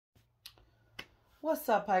What's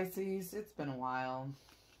up, Pisces? It's been a while.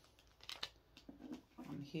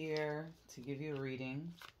 I'm here to give you a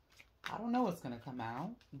reading. I don't know what's going to come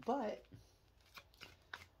out, but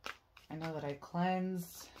I know that I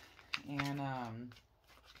cleansed, and I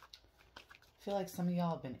feel like some of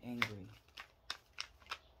y'all have been angry.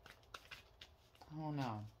 I don't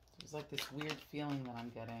know. There's like this weird feeling that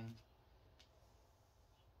I'm getting.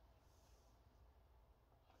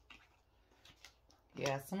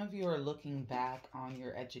 Yeah, some of you are looking back on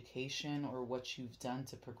your education or what you've done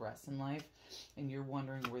to progress in life, and you're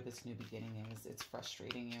wondering where this new beginning is. It's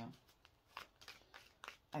frustrating you.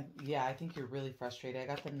 I think you're really frustrated. I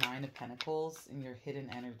got the Nine of Pentacles in your hidden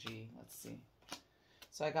energy. Let's see.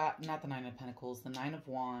 So I got, not the Nine of Pentacles, the Nine of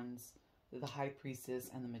Wands, the High Priestess,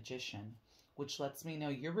 and the Magician, which lets me know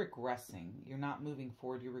you're regressing. You're not moving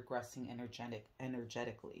forward. You're regressing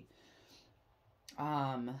energetically.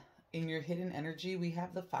 In your hidden energy, we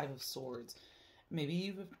have the Five of Swords. Maybe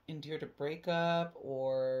you've endured a breakup,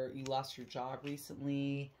 or you lost your job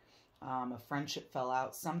recently. A friendship fell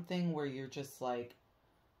out. Something where you're just like,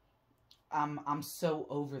 I'm so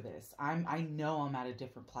over this. I know I'm at a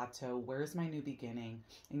different plateau. Where's my new beginning?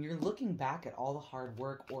 And you're looking back at all the hard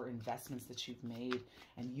work or investments that you've made,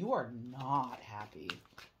 and you are not happy.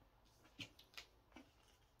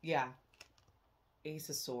 Yeah. Ace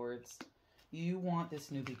of Swords. You want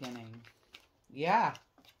this new beginning. Yeah.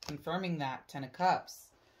 Confirming that. Ten of Cups.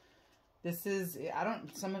 This is,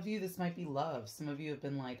 some of you, this might be love. Some of you have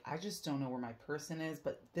been like, I just don't know where my person is.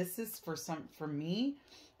 But this is for me,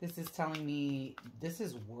 this is telling me this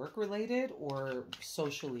is work related or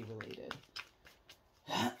socially related.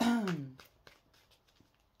 Why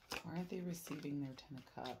aren't they receiving their Ten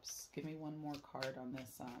of Cups? Give me one more card on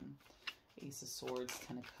this Ace of Swords,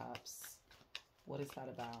 Ten of Cups. What is that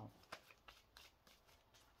about?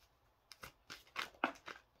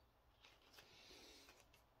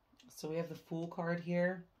 So we have the Fool card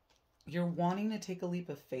here. You're wanting to take a leap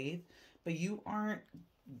of faith, but you aren't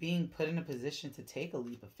being put in a position to take a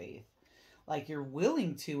leap of faith. Like, you're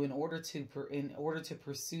willing to in order to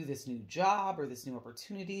pursue this new job or this new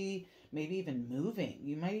opportunity, maybe even moving.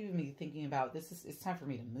 You might even be thinking about it's time for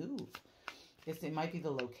me to move. It might be the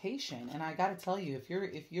location. And I got to tell you, if your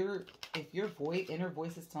inner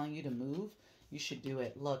voice is telling you to move, you should do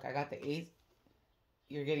it. Look, I got the ace.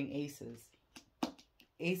 You're getting aces.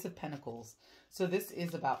 Ace of Pentacles. So this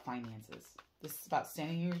is about finances. This is about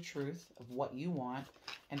standing in your truth of what you want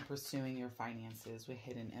and pursuing your finances. With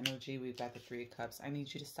hidden energy, we've got the Three of Cups. I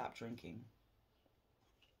need you to stop drinking.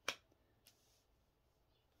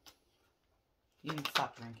 You need to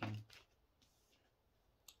stop drinking.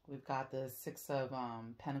 We've got the Six of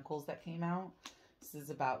Pentacles that came out. This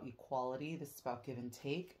is about equality. This is about give and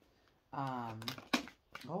take.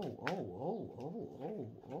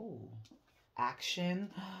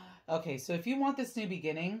 Action. Okay, so if you want this new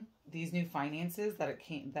beginning, these new finances that are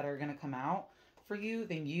going to come out for you,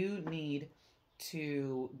 then you need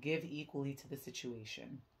to give equally to the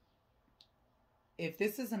situation. If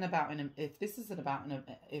this is about an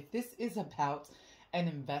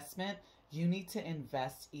investment, you need to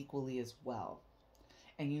invest equally as well.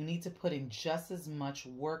 And you need to put in just as much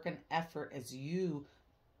work and effort as you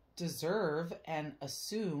deserve and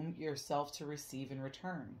assume yourself to receive in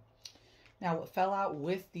return. Now, what fell out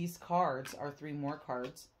with these cards are three more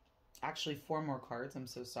cards. Actually, four more cards. I'm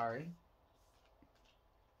so sorry.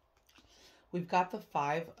 We've got the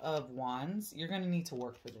Five of Wands. You're going to need to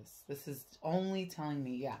work for this. This is only telling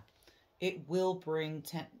me, yeah, it will bring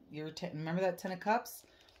remember that Ten of Cups?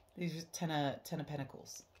 These are Ten of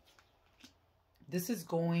Pentacles. This is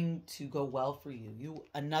going to go well for you.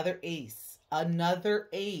 Another ace. Another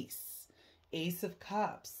ace. Ace of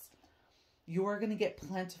Cups. You are going to get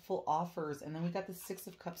plentiful offers. And then we got the Six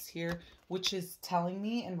of Cups here, which is telling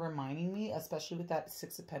me and reminding me, especially with that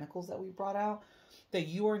Six of Pentacles that we brought out, that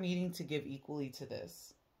you are needing to give equally to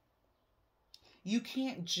this. You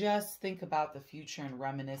can't just think about the future and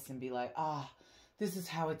reminisce and be like, this is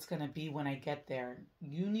how it's going to be when I get there.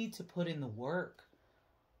 You need to put in the work.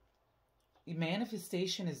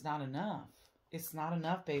 Manifestation is not enough. It's not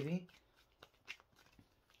enough, baby.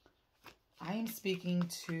 I am speaking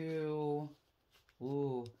to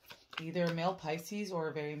either a male Pisces or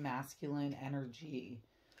a very masculine energy.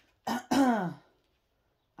 So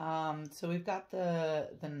we've got the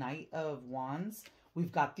Knight of Wands.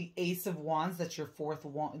 We've got the Ace of Wands. That's your fourth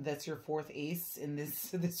ace in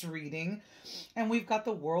this reading. And we've got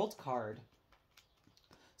the World card.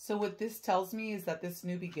 So what this tells me is that this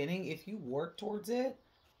new beginning, if you work towards it,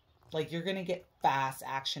 like, you're going to get fast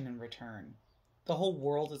action in return. The whole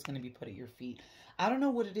world is going to be put at your feet. I don't know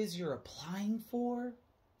what it is you're applying for,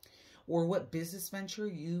 or what business venture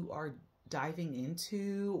you are diving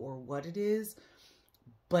into or what it is.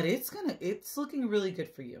 But it's looking really good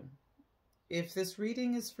for you. If this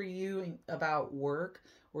reading is for you about work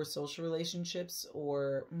or social relationships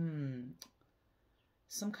or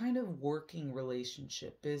some kind of working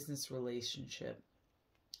relationship, business relationship,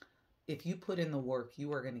 if you put in the work,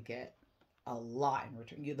 you are going to get a lot in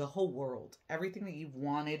return. The whole world, everything that you've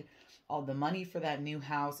wanted, all the money for that new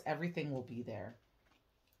house, everything will be there.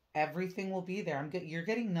 Everything will be there. You're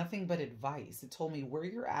getting nothing but advice. It told me where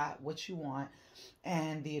you're at, what you want,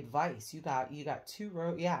 and the advice. You got 2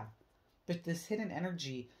 rows. Yeah. But this hidden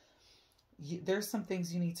energy, there's some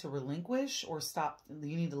things you need to relinquish or stop.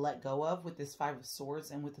 You need to let go of with this 5 of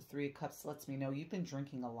Swords, and with the 3 of Cups lets me know you've been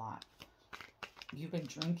drinking a lot. You've been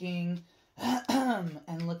drinking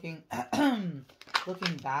and looking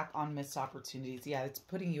back on missed opportunities. Yeah, it's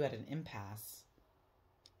putting you at an impasse.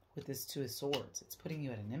 With this 2 of Swords, it's putting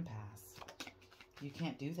you at an impasse. You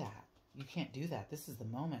can't do that. You can't do that. This is the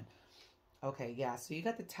moment. Okay, yeah, so you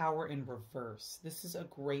got the Tower in reverse. This is a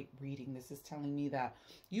great reading. This is telling me that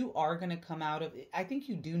you are going to come out of it. I think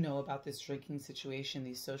you do know about this drinking situation,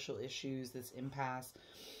 these social issues, this impasse,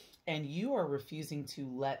 and you are refusing to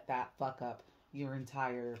let that fuck up your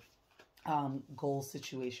entire goal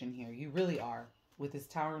situation here. You really are. With this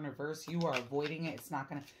Tower in reverse, you are avoiding it. It's not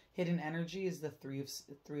going to... Hidden energy is the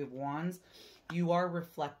 3 of Wands. You are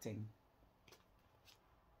reflecting.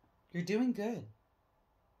 You're doing good.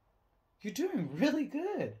 You're doing really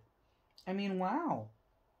good. I mean, wow.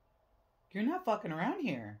 You're not fucking around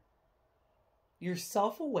here. You're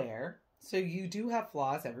self-aware. So you do have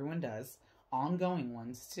flaws. Everyone does. Ongoing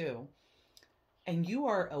ones too. And you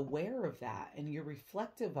are aware of that. And you're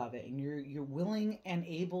reflective of it. And you're willing and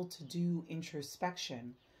able to do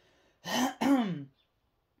introspection.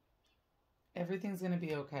 Everything's going to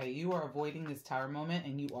be okay. You are avoiding this Tower moment,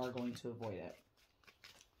 and you are going to avoid it.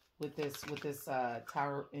 With this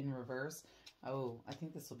Tower in reverse. Oh, I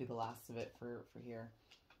think this will be the last of it for here.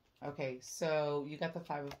 Okay, so you got the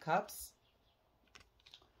 5 of Cups.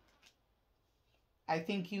 I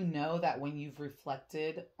think you know that when you've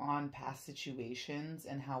reflected on past situations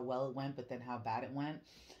and how well it went, but then how bad it went,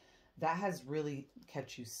 that has really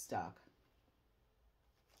kept you stuck.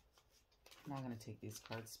 I'm not going to take these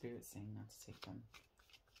cards. Spirit's saying not to take them.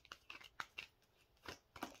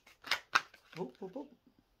 Whoop, whoop, whoop.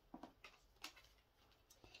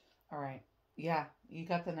 All right. Yeah, you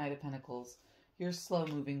got the Knight of Pentacles. You're slow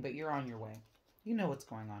moving, but you're on your way. You know what's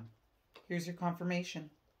going on. Here's your confirmation.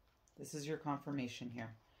 This is your confirmation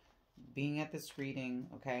here. Being at this reading,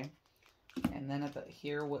 okay? And then at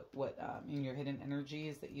here, what in your hidden energy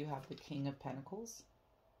is that you have the King of Pentacles.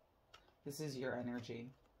 This is your energy.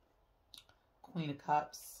 Queen of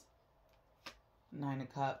Cups, 9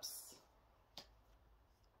 of Cups.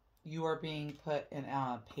 You are being put in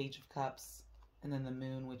Page of Cups, and then the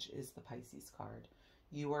Moon, which is the Pisces card.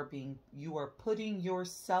 You are putting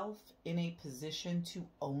yourself in a position to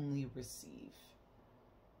only receive.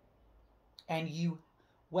 And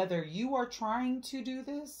whether you are trying to do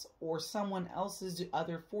this or someone else's,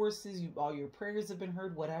 other forces, all your prayers have been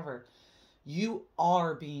heard, whatever, you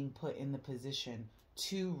are being put in the position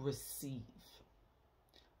to receive.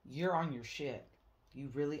 You're on your shit. You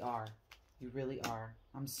really are. You really are.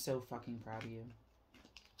 I'm so fucking proud of you.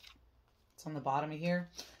 It's on the bottom of here.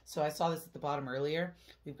 So I saw this at the bottom earlier.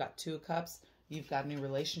 We've got 2 of Cups. You've got a new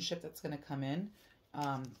relationship that's going to come in.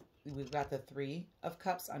 We've got the 3 of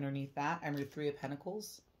Cups underneath that. And your 3 of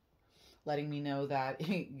Pentacles, letting me know that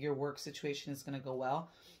your work situation is going to go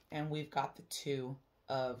well. And we've got the 2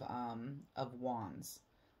 of Wands,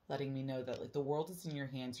 letting me know that like the world is in your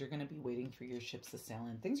hands. You're going to be waiting for your ships to sail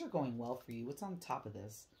in. Things are going well for you. What's on top of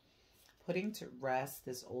this? Putting to rest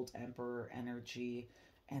this old Emperor energy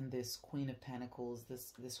and this Queen of Pentacles,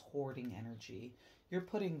 this hoarding energy. You're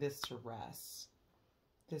putting this to rest.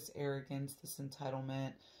 This arrogance, this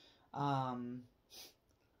entitlement,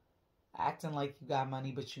 acting like you got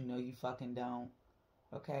money, but you know you fucking don't.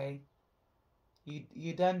 Okay?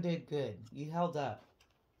 You done did good. You held up.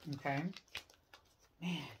 Okay?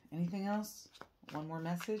 Man, anything else? One more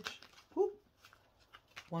message? Whoop.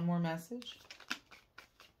 One more message?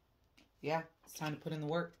 Yeah, it's time to put in the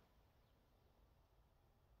work.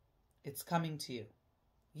 It's coming to you.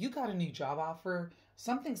 You got a new job offer.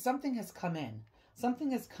 Something has come in. Something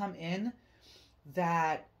has come in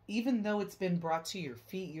that even though it's been brought to your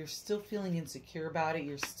feet, you're still feeling insecure about it.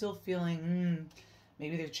 You're still feeling,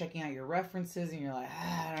 maybe they're checking out your references and you're like,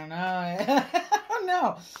 I don't know. I don't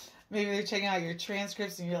know. Maybe they're checking out your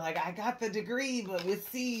transcripts and you're like, I got the degree, but with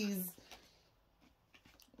C's.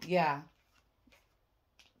 Yeah.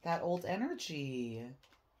 That old energy.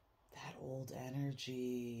 old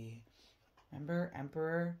energy. Remember,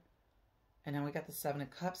 Emperor? And then we got the Seven of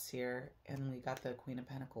Cups here, and we got the Queen of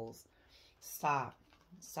Pentacles. Stop.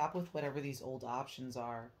 Stop with whatever these old options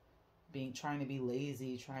are. Trying to be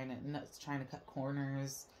lazy, trying to cut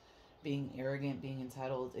corners, being arrogant, being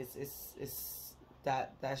entitled. It's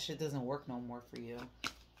that shit doesn't work no more for you.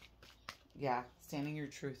 Yeah, standing your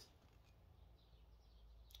truth.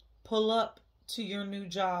 Pull up to your new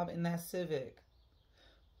job in that Civic.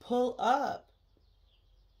 Pull up.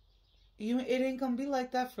 It ain't gonna be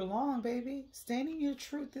like that for long, baby. Standing your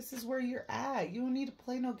truth. This is where you're at. You don't need to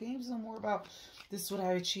play no games no more about this is what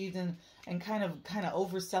I achieved and kind of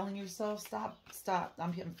overselling yourself. Stop.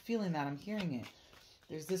 I'm feeling that. I'm hearing it.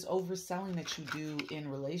 There's this overselling that you do in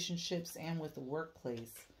relationships and with the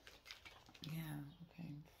workplace. Yeah. Okay.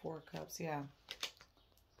 4 of Cups. Yeah.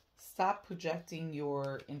 Stop projecting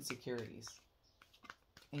your insecurities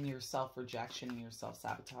and your self-rejection and your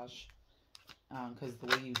self-sabotage. Because the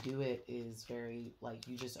way you do it is very, like,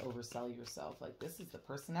 you just oversell yourself. Like, this is the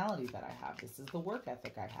personality that I have. This is the work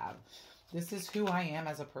ethic I have. This is who I am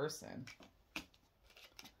as a person.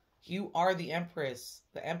 You are the Empress.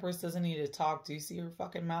 The Empress doesn't need to talk. Do you see her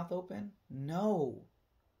fucking mouth open? No.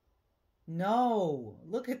 No.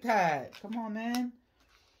 Look at that. Come on, man.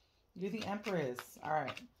 You're the Empress. All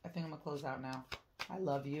right. I think I'm going to close out now. I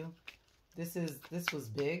love you. This was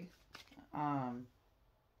big.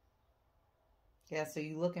 Yeah, so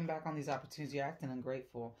you looking back on these opportunities, you're acting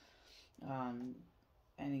ungrateful. And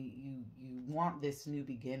you want this new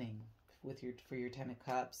beginning for your 10 of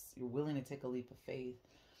Cups. You're willing to take a leap of faith.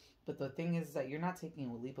 But the thing is that you're not taking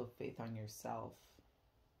a leap of faith on yourself.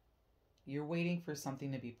 You're waiting for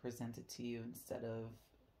something to be presented to you instead of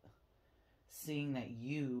seeing that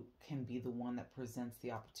you can be the one that presents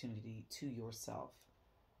the opportunity to yourself.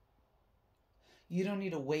 You don't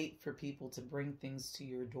need to wait for people to bring things to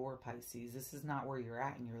your door, Pisces. This is not where you're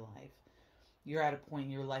at in your life. You're at a point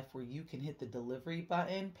in your life where you can hit the delivery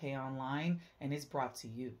button, pay online, and it's brought to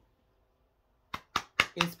you.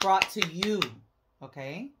 It's brought to you,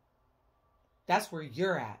 okay? That's where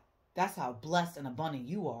you're at. That's how blessed and abundant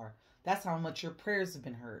you are. That's how much your prayers have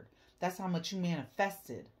been heard. That's how much you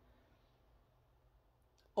manifested.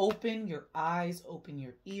 Open your eyes, open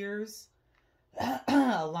your ears,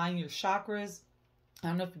 align your chakras. I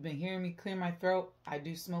don't know if you've been hearing me clear my throat. I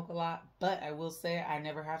do smoke a lot, but I will say I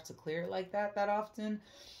never have to clear it like that often.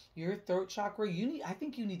 Your throat chakra, I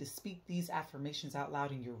think you need to speak these affirmations out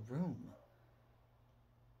loud in your room.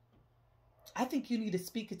 I think you need to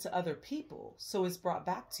speak it to other people so it's brought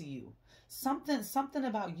back to you. Something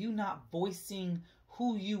about you not voicing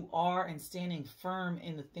who you are and standing firm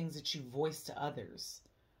in the things that you voice to others.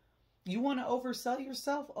 You want to oversell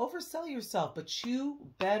yourself? Oversell yourself, but you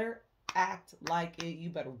better act like it. You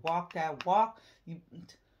better walk that walk.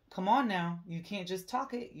 Come on now. You can't just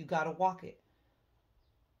talk it. You got to walk it.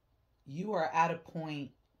 You are at a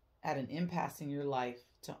point, at an impasse in your life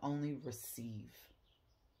to only receive.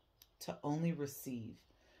 To only receive.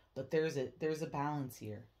 But there's a balance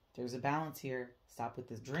here. There's a balance here. Stop with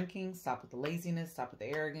this drinking. Stop with the laziness. Stop with the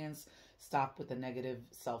arrogance. Stop with the negative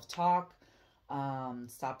self-talk.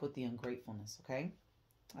 Stop with the ungratefulness, okay?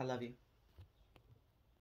 I love you.